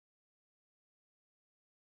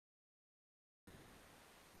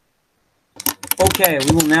Okay,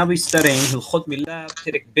 we will now be studying Hilchot Milah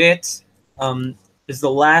Perek Bet. This is the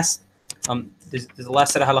last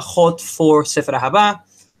set of halachot for Sefer Haba.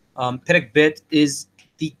 Perek Bet is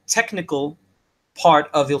the technical part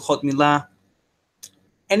of Hilchot Milah.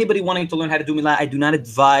 Anybody wanting to learn how to do Milah, I do not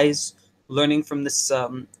advise learning from this.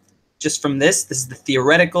 Just from this is the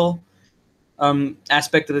theoretical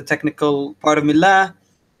aspect of the technical part of Milah.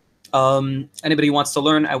 Anybody who wants to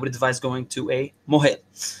learn, I would advise going to a mohel.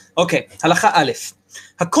 Okay, halacha aleph.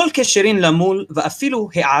 הכל כשרים למול ואפילו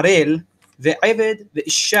הערל ועבד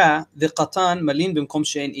ואישה וקטן מלין במקום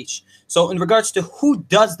שאין איש. So in regards to who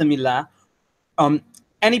does the milah,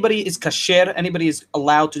 anybody is kasher, anybody is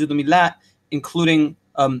allowed to do the milah, including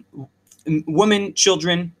women,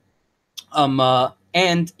 children,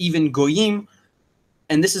 and even goyim.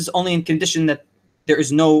 And this is only in condition that there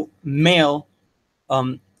is no male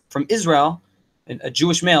from Israel, a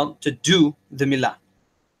Jewish male, to do the milah.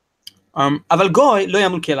 אבל גוי לא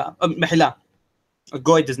ימול מחילה. A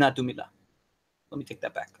goy does not do milah. Let me take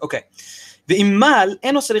that back. Okay. ואם מל,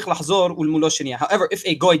 אינו צריך לחזור ולמולו שנייה. However, if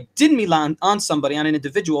a goy did milah on somebody, on an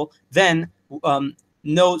individual, then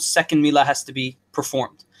no second milah has to be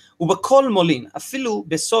performed. ובכל מולין, אפילו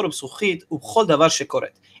בסור ובזכוכית ובכל דבר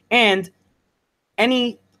שקורית. And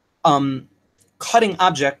any cutting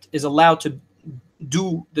object is allowed to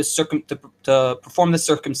do the to perform the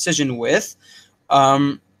circumcision with,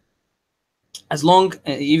 as long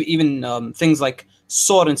even things like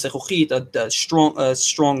sor and sechuchit, a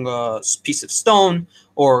strong piece of stone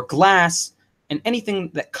or glass, and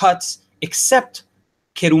anything that cuts, except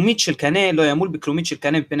kerumit shel kaneh lo yamul bekerumit shel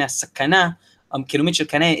kaneh mipnei hasakana. Kerumit shel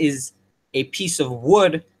kaneh is a piece of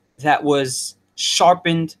wood that was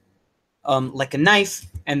sharpened like a knife,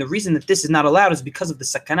 and the reason that this is not allowed is because of the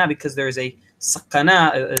sakana, because there is a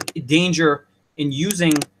sakana, a danger in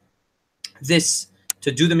using this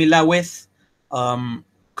to do the milah with,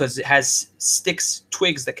 because it has sticks,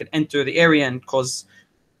 twigs that could enter the area and cause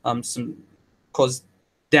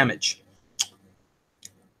damage.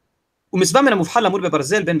 However, the misvah min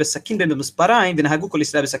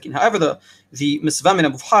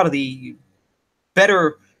המובחר, the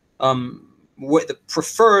better, the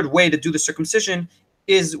preferred way to do the circumcision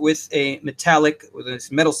is with a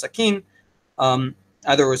metal sakin,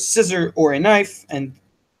 either a scissor or a knife. And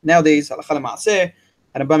nowadays, halacha l'maaseh,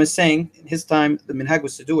 Rambam is saying in his time the minhag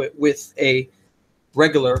was to do it with a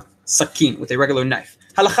regular sakin, with a regular knife.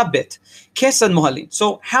 Halacha bet, kesad mohalin.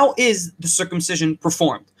 So how is the circumcision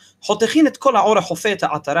performed? חותכין את כל העור החופה את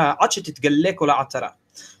העטרה עד שתתגלה כל העטרה.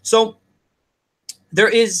 So there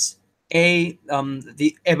is the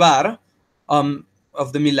evar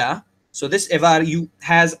of the milah. So this evar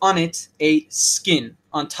has on it a skin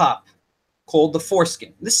on top called the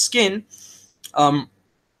foreskin. This skin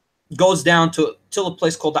goes down till a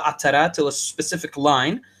place called the atara, till a specific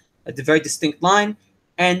line, a very distinct line,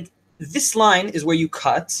 and this line is where you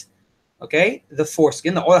cut, okay, the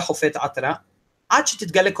foreskin, the ora khufet atara,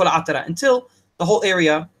 until the whole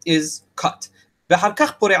area is cut. Sorry,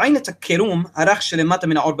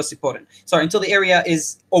 until the area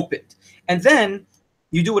is opened. And then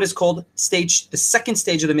you do what is called the second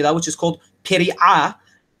stage of the milah, which is called peri'ah,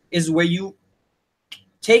 is where you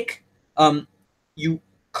take, you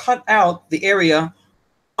cut out the area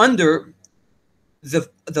under the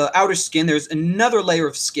outer skin. There's another layer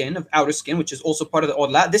of outer skin, which is also part of the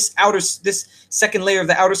orla. This second layer of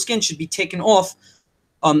the outer skin should be taken off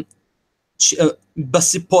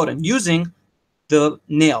basiporen, using the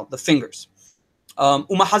nail, the fingers. And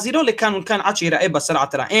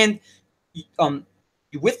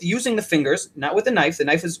with using the fingers, not with the knife. The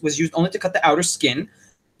knife was used only to cut the outer skin.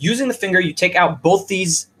 Using the finger, you take out both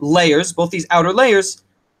these layers, both these outer layers,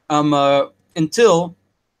 until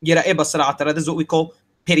Yera'eh basar atara. This is what we call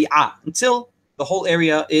peri'ah, until the whole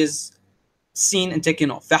area is seen and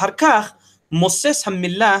taken off. ואחר כך מוסס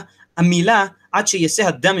המילה עד שיסה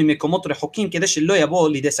הדם ממקומות רחוקים כדי שלא יבוא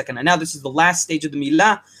לידי סכנה. Now this is the last stage of the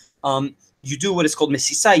milah. You do what is called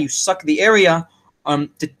mesisa. You suck the area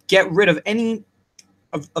to get rid of any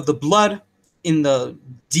of the blood in the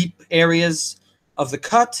deep areas of the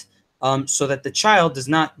cut, so that the child does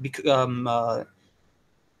not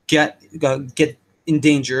get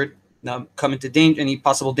endangered, come into any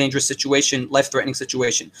possible dangerous situation, life-threatening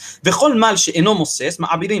situation. And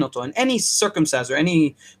any circumciser,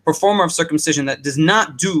 any performer of circumcision that does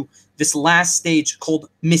not do this last stage called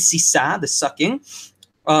mesisa, the sucking,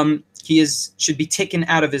 should be taken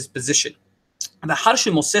out of his position. And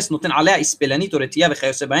after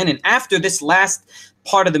this last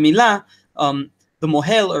part of the milah, the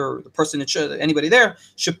mohel or the person, anybody there,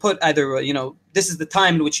 should put either, this is the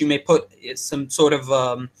time in which you may put some sort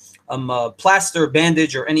of plaster,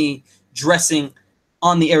 bandage, or any dressing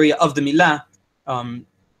on the area of the milah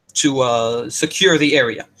to secure the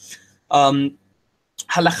area.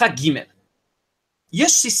 הלכה ג'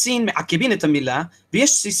 יש סיסין מעכבין את המילה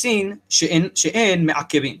ויש סיסין שאין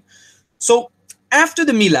מעכבין. So after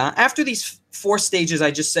the milah, after these 4 stages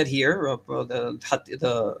I just said here of the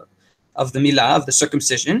milah, of the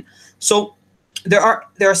circumcision, so there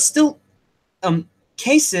are still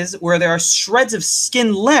cases where there are shreds of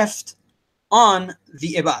skin left on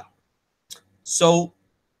the ibar. So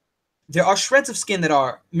there are shreds of skin that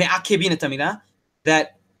are me'akebin et milah,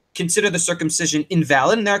 that consider the circumcision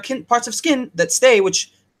invalid, and there are parts of skin that stay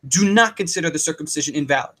which do not consider the circumcision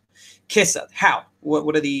invalid. Kesad, how?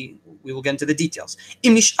 What are the? We will get into the details.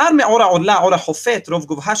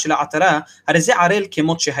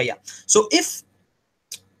 So if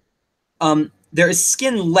there is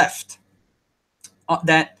skin left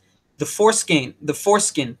that the foreskin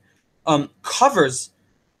covers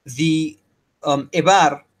the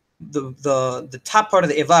ibar, the top part of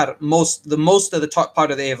the ivar, the most of the top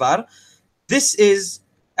part of the ivar, this is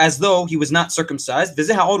as though he was not circumcised.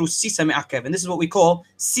 And this is what we call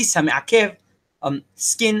sis ha'me'akev,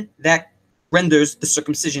 skin that renders the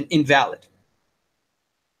circumcision invalid.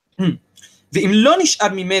 However,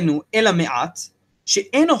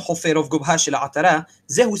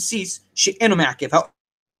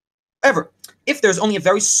 if there's only a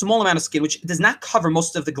very small amount of skin which does not cover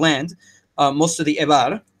most of the gland, most of the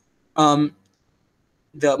ivar,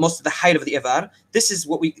 most of the height of the ivar, this is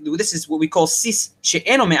what we call sis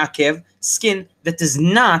she'eno me'akev, skin that does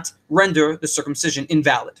not render the circumcision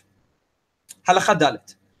invalid. Halacha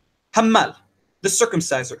dalet. Hammal, the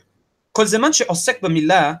circumciser. כל זמן שעוסק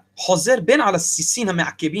במילה חוזר בין על הסיסין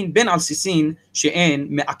המעכבים בין על סיסין שאין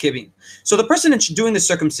מעכבים. So the person doing the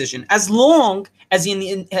circumcision, as long as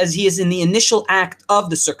he is in the initial act of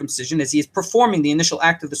the circumcision, as he is performing the initial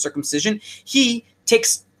act of the circumcision, he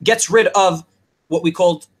gets rid of what we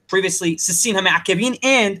called previously sisin ha'me'akebin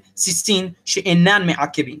and sisin she'enan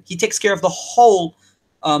me'akebin. He takes care of the whole,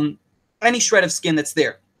 any shred of skin that's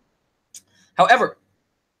there. However,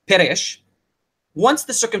 peresh, once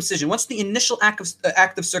the initial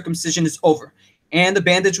act of circumcision is over, and the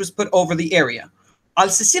bandage was put over the area, al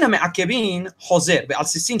sisin ha'me'akebin hozer, be'al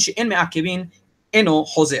sisin she'en me'akebin eno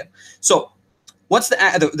hozer. So once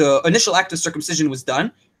the initial act of circumcision was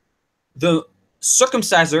done, the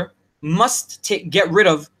circumciser must get rid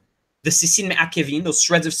of the sisin me'akevin, those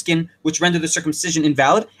shreds of skin which render the circumcision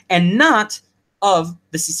invalid, and not of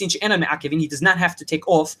the sisin she'ena me'akevin. He does not have to take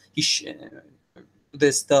off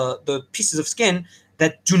the pieces of skin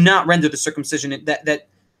that do not render the circumcision, that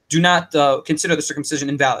do not consider the circumcision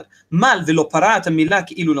invalid. Mal velo parat milah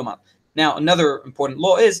ki'ilu lomar. Now, another important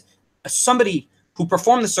law is somebody who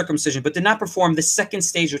performed the circumcision but did not perform the second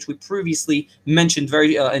stage, which we previously mentioned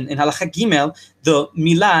in Halacha Gimel, the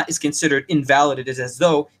milah is considered invalid. It is as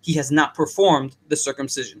though he has not performed the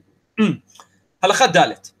circumcision. Halacha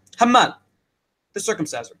Dalet. Hammal, the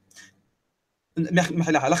circumciser.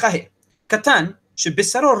 Halacha He. Katan,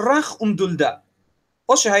 שבשרו רך ומדולדל,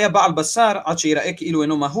 או שהיה בעל בשר עד שיראה כאילו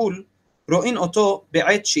אינו מהול, רואים אותו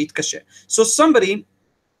בעת שיתקשה. So somebody,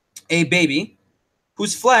 a baby,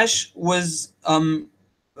 whose flesh was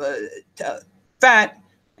fat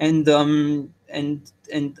and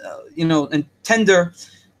tender,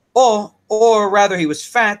 or rather he was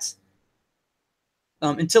fat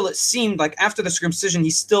until it seemed like after the circumcision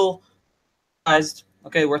he's still circumcised.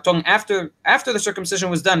 Okay, we're talking after the circumcision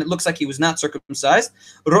was done, it looks like he was not circumcised.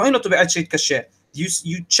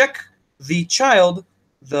 You check the child,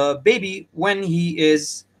 the baby, when he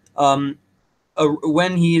is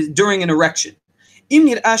during an erection.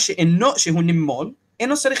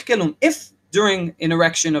 If during an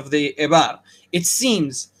erection of the ibar it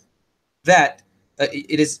seems that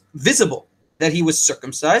it is visible that he was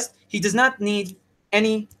circumcised, he does not need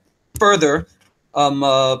any further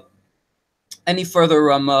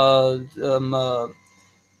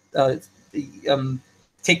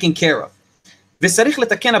taken care of. וצריך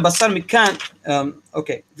לתקן הבשר מכאן,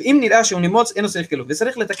 ואם נראה שהוא נימוץ, אינו צריך כלום.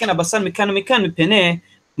 וצריך לתקן הבשר מכאן ומכאן מפני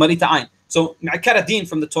מראית העין. So, מעיקר הדין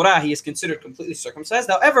from the Torah, he is considered completely circumcised.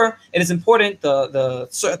 However, it is important, the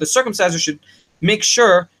circumciser should make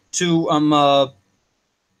sure to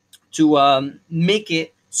make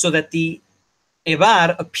it so that the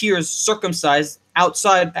ibar appears circumcised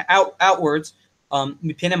outwards,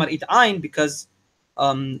 mipnei maraita ayin, because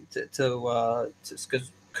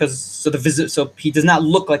so he does not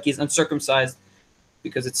look like he's uncircumcised,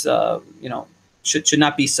 because it's should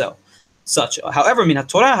not be so. such. However, min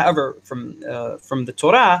Torah, however, from the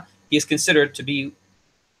Torah, he is considered to be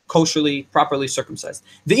kosherly, properly circumcised.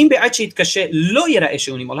 However,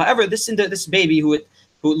 this baby who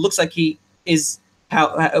looks like he is,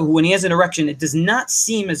 when he has an erection, it does not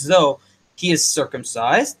seem as though he is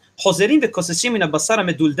circumcised. So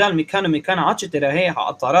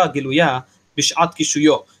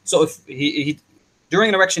if he during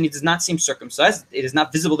an erection he does not seem circumcised, it is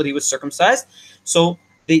not visible that he was circumcised. So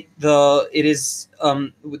there's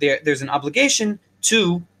an obligation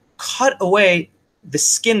to cut away the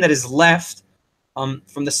skin that is left from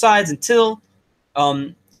the sides until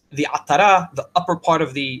the atara, the upper part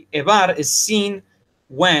of the ebar, is seen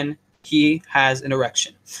when he has an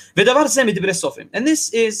erection. And this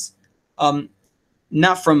is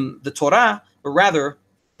not from the Torah, but rather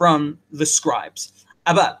from the scribes.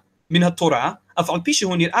 However,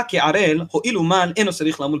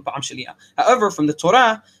 from the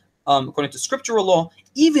Torah, according to scriptural law,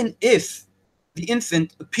 even if the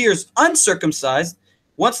infant appears uncircumcised,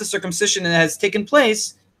 once the circumcision has taken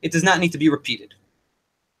place, it does not need to be repeated.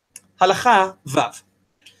 Halacha Vav.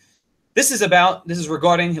 This is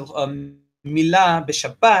regarding milah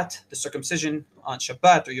b'Shabbat, the circumcision on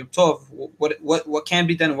Shabbat or Yom Tov. What can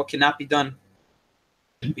be done and what cannot be done.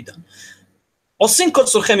 עושים כל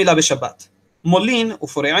צורכי מילה בשבת, מולין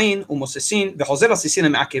ופורעין ומוססין וחוזר הסיסין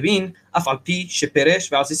המעכבין אף על פי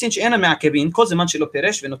שפרש ועל סיסין שאין המעכבין כל זמן שלא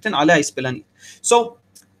פרש ונותן עליה הספלנית. So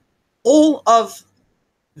all of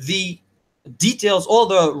the details, all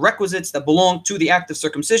the requisites that belong to the act of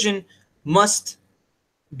circumcision must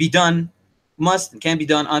be done, must and can be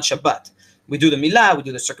done on Shabbat. We do the milah, we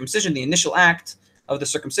do the circumcision, the initial act of the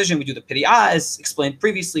circumcision, we do the piri'ah as explained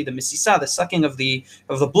previously, the misisa, the sucking of the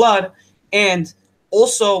blood, and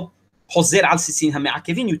also hozer al sisin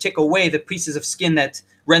ha'me'akevin, you take away the pieces of skin that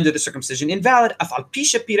render the circumcision invalid, af al pi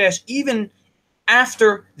shepiresh, even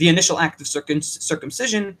after the initial act of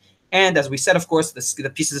circumcision. And as we said, of course, the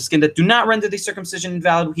pieces of skin that do not render the circumcision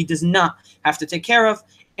invalid, he does not have to take care of.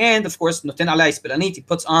 And of course, noten alai ispelanit, he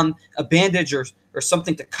puts on a bandage or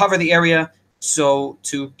something to cover the area, so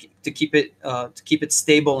to keep it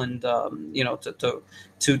stable and to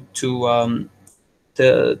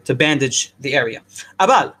bandage the area.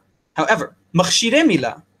 Abal, however, machshirei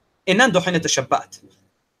milah enan dochen et Shabbat.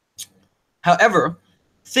 However,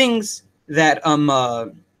 things that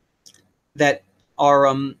are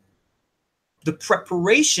the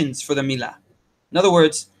preparations for the milah. In other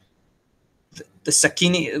words, the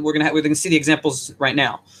sakini. We're gonna see the examples right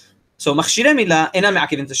now. So machshirei milah enan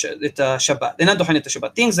me'akevin et Shabbat, enan dochen et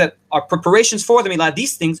Shabbat. Things that are preparations for the milah.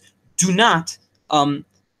 These things do not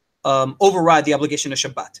override the obligation of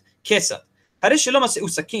Shabbat. Kesad. So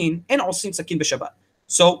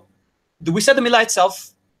we said the milah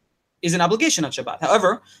itself is an obligation on Shabbat.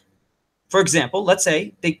 However, for example, let's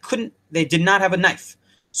say they did not have a knife,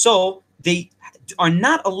 so they are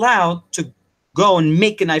not allowed to go and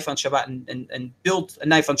make a knife on Shabbat and build a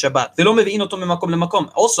knife on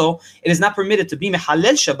Shabbat. Also, it is not permitted to be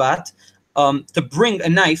mehalel Shabbat, to bring a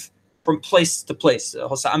knife from place to place.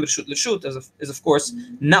 Hosa'am reshut l'shut is of course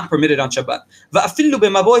not permitted on Shabbat.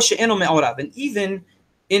 And even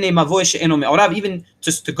in a mavoi she'eno me'orav, even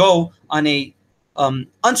just to go on a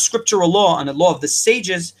unscriptural law, on a law of the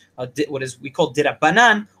sages, what is we call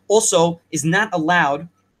dirabanan, also is not allowed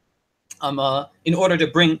in order to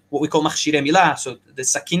bring what we call machshirei milah, so the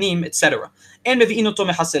sakinim, etc. And mevi'in oto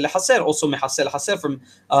mehasel lehaser, also mehasel lehaser from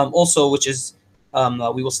also, which is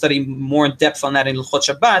we will study more in depth on that in Hilchot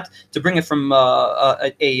Shabbat, to bring it from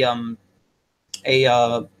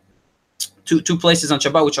two places on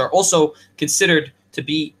Shabbat which are also considered to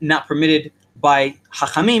be not permitted by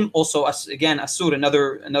Hachamim. Also, again, asur,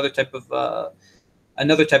 another type of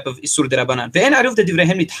isur derabanan. Ve'en aruf de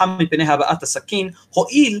divrehem nitham mipnei haba'at hasakin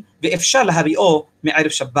ho'il ve'efshar lahabi'o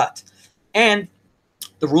me'erev Shabbat. And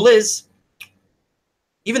the rule is,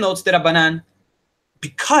 even though it's derabanan,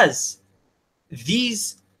 because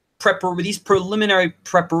these preliminary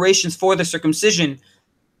preparations for the circumcision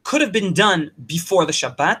could have been done before the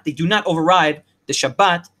Shabbat, they do not override the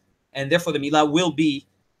Shabbat, and therefore the milah will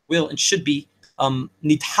and should be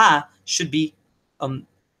nidha, should be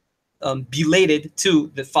belated to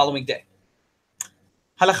the following day.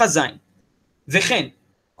 Halacha zayin. Vechen,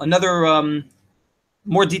 another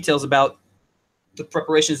more details about the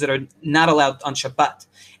preparations that are not allowed on Shabbat.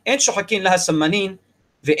 En shohakin laha samanin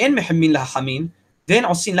ve'en mehammin laha chamin ve'en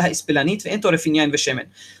osin laha ispelanit ve'en torefin yain ve'shemen.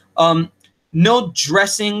 No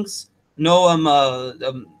dressings no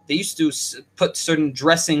they used to put certain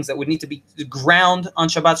dressings that would need to be ground on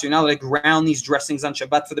Shabbat. So you're not allowed to ground these dressings on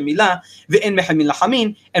Shabbat for the milah.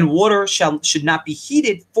 And water should not be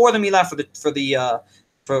heated for the milah,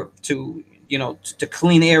 to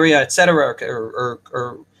clean the area, etc.,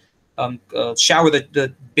 or shower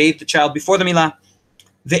bathe the child before the milah.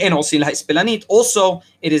 Also,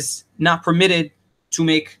 it is not permitted to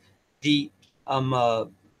make the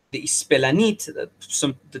ispelanit,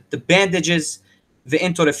 the bandages,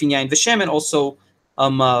 and also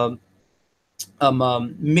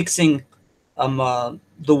mixing the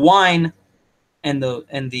wine and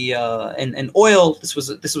oil. This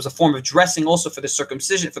was a form of dressing also for the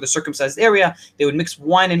circumcision, for the circumcised area. They would mix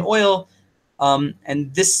wine and oil,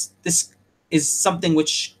 and this is something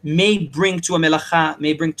which may bring to a melacha,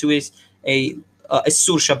 may bring to a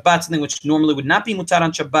sur Shabbat, something which normally would not be mutar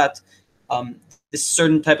on Shabbat. This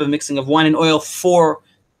certain type of mixing of wine and oil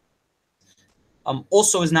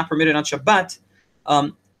also is not permitted on Shabbat.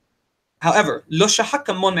 However, lo shahak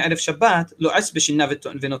kamon me'erev Shabbat lo as b'shinav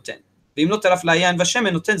v'noten. V'im lo taraf la'yan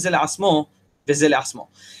v'shemen noten ze le'asmo v'ze le'asmo.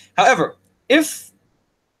 However, if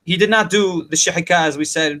he did not do the shehika, as we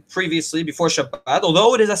said previously before Shabbat,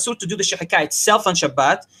 although it is asur to do the shehika itself on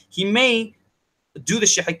Shabbat, he may do the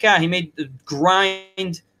shehika, he may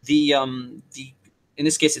grind the in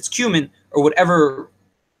this case it's cumin or whatever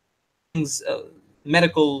things,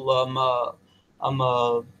 medical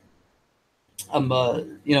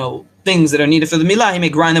things that are needed for the milah. He may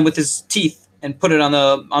grind them with his teeth and put it on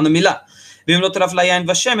the milah.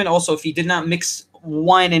 Also, if he did not mix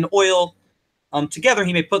wine and oil together,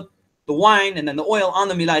 he may put the wine and then the oil on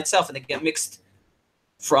the milah itself, and they get mixed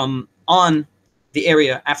from on the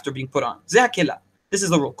area after being put on. This is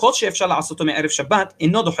the rule.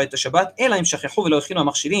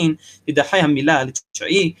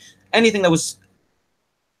 Anything that was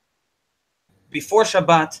before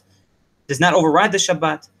Shabbat does not override the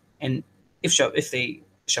Shabbat, and if the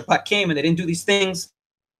Shabbat came and they didn't do these things,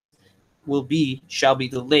 shall be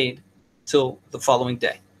delayed till the following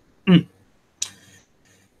day.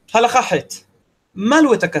 הלכה ח'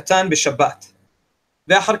 מלאו את הקטן בשבת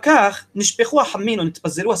ואחר כך נשפכו החמין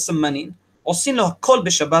ונתפזרו הסמנים עושים לו הכל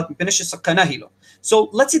בשבת מפני שסכנה היא לו. So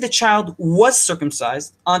let's say the child was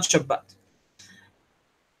circumcised on Shabbat,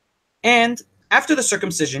 and after the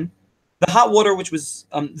circumcision, the hot water which was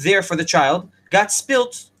there for the child got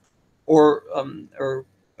spilt, or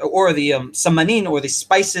the samanin, or the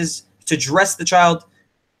spices to dress the child,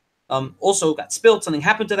 also got spilled. Something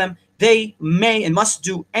happened to them. They may and must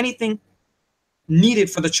do anything needed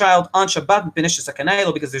for the child on Shabbat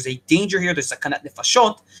because there's a danger here. There's sakanat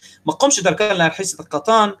nefashot. מקום שדרכן להרחיס את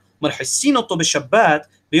הקטן, מרחיסין אותו בשבת,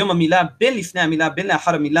 ביום המילה, בין לפני המילה, בין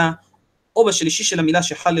לאחר המילה, או בשלישי של המילה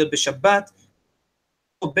שחל להיות בשבת,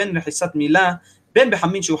 או בין רחיסת מילה, בין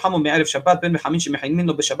בחמין שהוא חמו מערב שבת, בין בחמין שמחיימים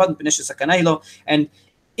לו בשבת, מפני שסכנה היא לו. And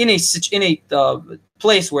in a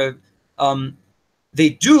place where they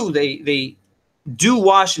do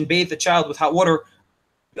wash and bathe the child with hot water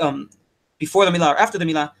before the milah or after the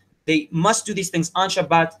milah, they must do these things on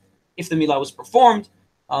Shabbat if the milah was performed,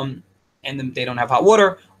 and then they don't have hot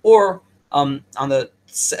water, or on the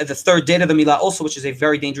third day of the milah also, which is a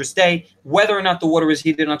very dangerous day, whether or not the water is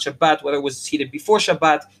heated on Shabbat, whether it was heated before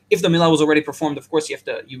Shabbat. If the milah was already performed, of course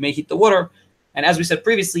you may heat the water. And as we said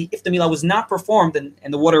previously, if the milah was not performed and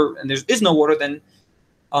there is no water, then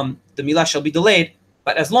the milah shall be delayed.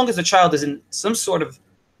 But as long as the child is in some sort of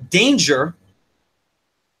danger,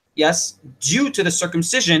 yes, due to the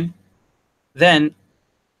circumcision, then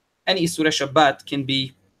any Isur Shabbat can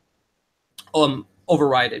be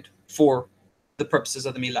overridden for the purposes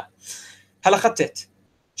of the milah. הלכה ט'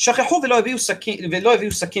 שכחו ולא הביאו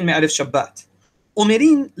סכין מערב שבת.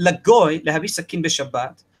 אומרים לגוי להביא סכין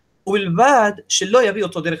בשבת, ובלבד שלא יביא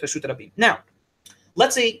אותו דרך רשות רבים. Now,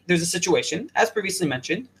 let's say there's a situation, as previously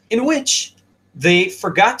mentioned, in which they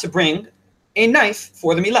forgot to bring a knife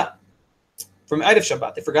for the milah. From Erev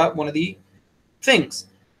Shabbat, they forgot one of the things.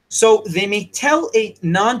 So they may tell a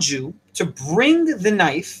non-Jew to bring the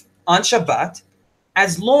knife on Shabbat,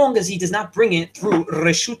 as long as he does not bring it through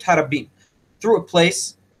Reshut Harabim, through a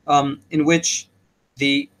place in which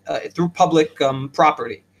through public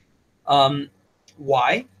property.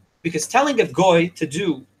 Why? Because telling a goy to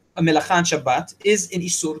do a melacha on Shabbat is an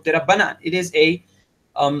isur derabanan.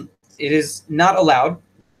 It is not allowed,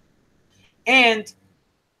 and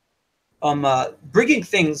bringing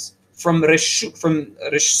things from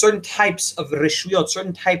certain types of reshuyot,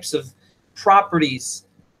 certain types of properties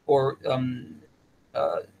or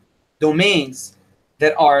domains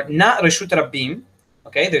that are not reshut rabim,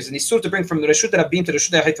 Okay, there's an isur to bring from the Reshut Rabbim to the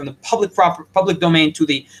Reshut Yahid, from the public domain to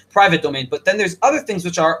the private domain. But then there's other things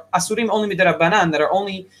which are asurim only midrabanan, that are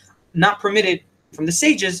only not permitted from the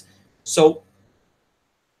sages. So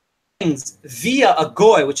things via a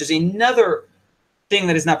goy, which is another thing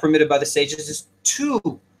that is not permitted by the sages, is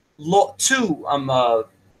what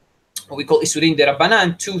we call isurim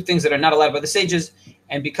derabanan, two things that are not allowed by the sages.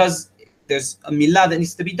 And because there's a milah that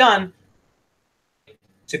needs to be done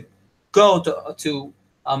to go to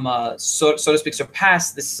so to speak,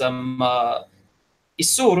 surpass this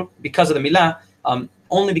isur because of the milah,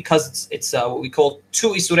 only because it's what we call two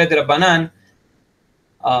isurei derabanan.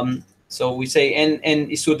 So we say en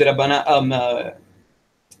isur derabanan,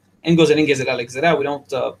 en gozer en gezerah legzerah. We don't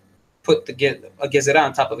put a gezerah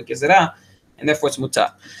on top of a gezerah, and therefore it's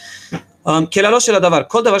mutar. כללו של הדבר,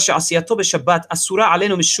 כל דבר שעשייתו בשבת אסורה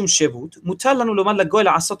עלינו משום שבות, מותר לנו לומר לגוי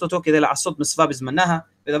לעשות אותו כדי לעשות מצווה בזמנה,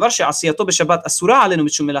 ודבר שעשייתו בשבת אסורה עלינו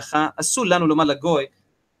משום מלאכה, אסור לנו לומר לגוי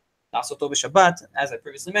לעשות אותו בשבת, as I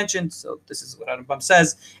previously mentioned. So this is what Rambam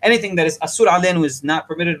says. Anything that is asur alenu is not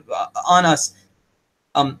permitted on us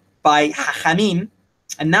by hachamim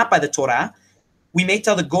and not by the Torah. We may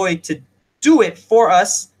tell the goy to do it for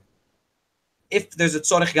us if there's a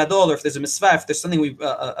tzorech gadol, or if there's a mitzvah, if there's something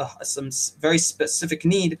some very specific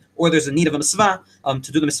need, or there's a need of a mitzvah, to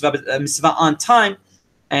do the mitzvah on time.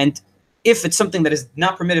 And if it's something that is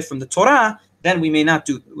not permitted from the Torah, then we may not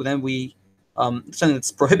do. Then we something that's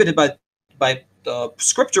prohibited by the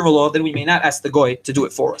scriptural law, then we may not ask the goy to do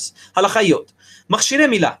it for us. Halachayot, machshirei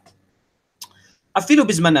milah, afilu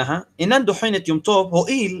bizmanaha, inan dochinet yom tov,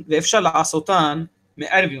 ho'il ve'efshar la'asotan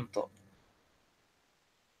me'erev yom tov.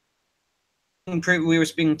 We were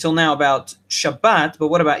speaking till now about Shabbat, but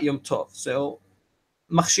what about Yom Tov? So,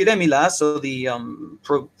 machshirei milah, so the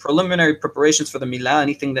preliminary preparations for the milah,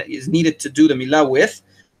 anything that is needed to do the milah with,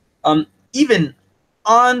 even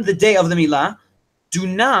on the day of the milah, do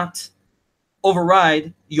not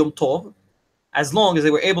override Yom Tov, as long as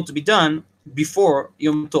they were able to be done before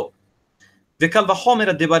Yom Tov. V'kal v'chomer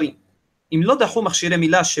ad-debarim, im lo dachu machshirei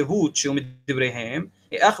milah shehut shehu midibreihem,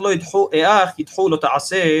 and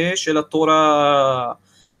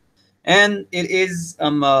it is a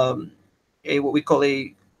what we call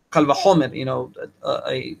a kal v'chomer,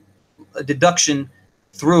 a deduction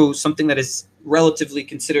through something that is relatively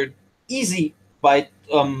considered easy by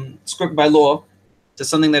law to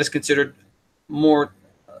something that is considered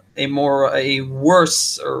a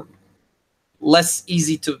worse or less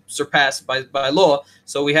easy to surpass by law.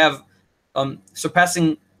 So we have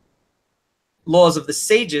surpassing laws of the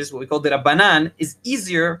sages, what we call the Rabbanan, is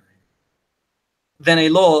easier than a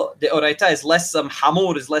law. The Oraita is less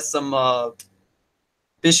hamur, is less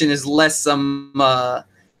bishin, is less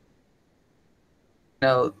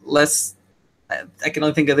less. I can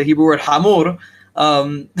only think of the Hebrew word hamur.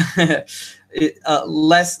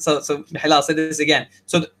 Less. So I'll say this again.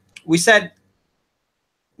 So we said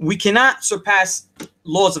we cannot surpass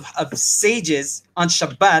laws of sages on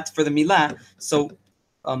Shabbat for the milah. So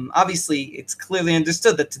obviously, it's clearly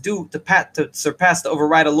understood that to surpass, to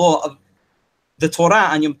override a law of the Torah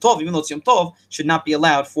on Yom Tov, even though it's Yom Tov, should not be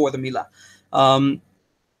allowed for the milah.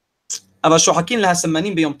 However,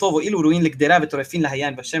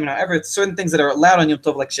 certain things that are allowed on Yom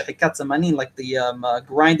Tov, like shechikat samanin, like the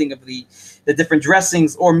grinding of the different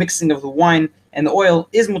dressings or mixing of the wine and the oil,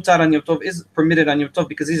 is mutar on Yom Tov, is permitted on Yom Tov,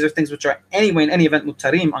 because these are things which are anyway in any event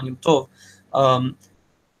mutarim on Yom Tov.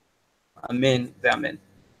 Amen. Amen.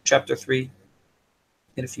 Chapter 3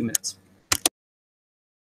 in a few minutes.